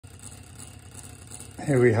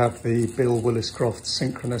Here we have the Bill Wooliscroft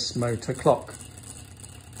Synchronous Motor Clock.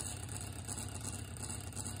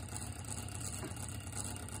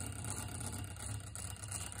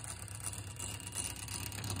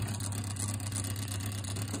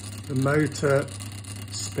 The motor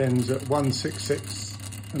spins at 166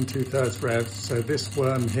 2/3 revs, so this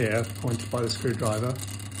worm here, pointed by the screwdriver,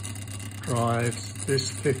 drives this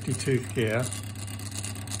 50-tooth gear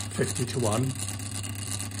 50 to 1.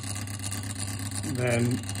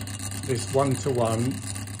 Then this 1-to-1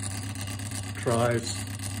 drives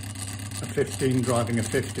a 15 driving a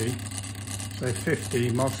 50. So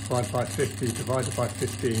 50 multiplied by 50 divided by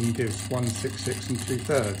 15 gives 166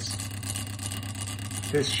 2/3.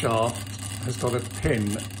 This shaft has got a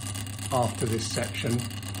pin after this section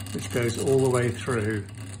which goes all the way through,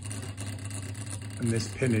 and this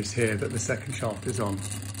pin is here that the second shaft is on.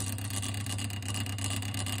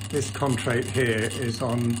 This contrate here is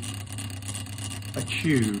on a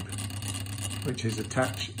tube which is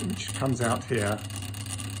attached, which comes out here.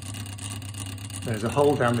 There's a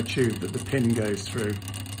hole down the tube that the pin goes through.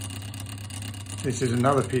 This is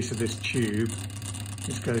another piece of this tube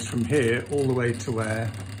which goes from here all the way to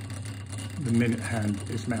where the minute hand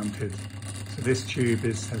is mounted. So this tube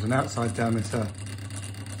has an outside diameter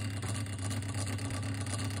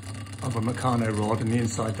of a Meccano rod, and the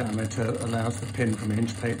inside diameter allows the pin from a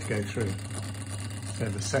hinge plate to go through. So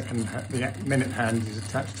the minute hand is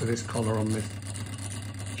attached to this collar on this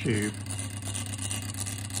tube.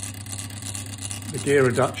 The gear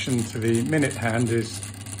reduction to the minute hand is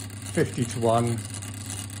 50 to 1,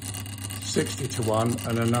 60 to 1,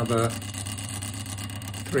 and another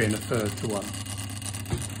 3 1/3 to 1.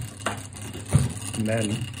 And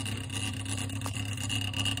then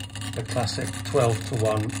the classic 12 to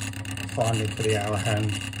 1 finally for the hour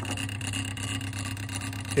hand.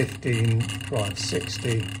 15 drives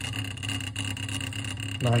 60,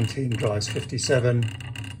 19 drives 57,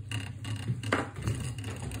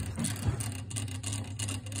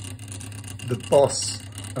 the boss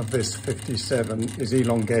of this 57 is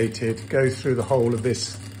elongated, goes through the hole of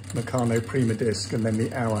this Meccano Prima disc, and then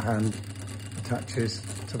the hour hand attaches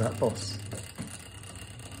to that boss.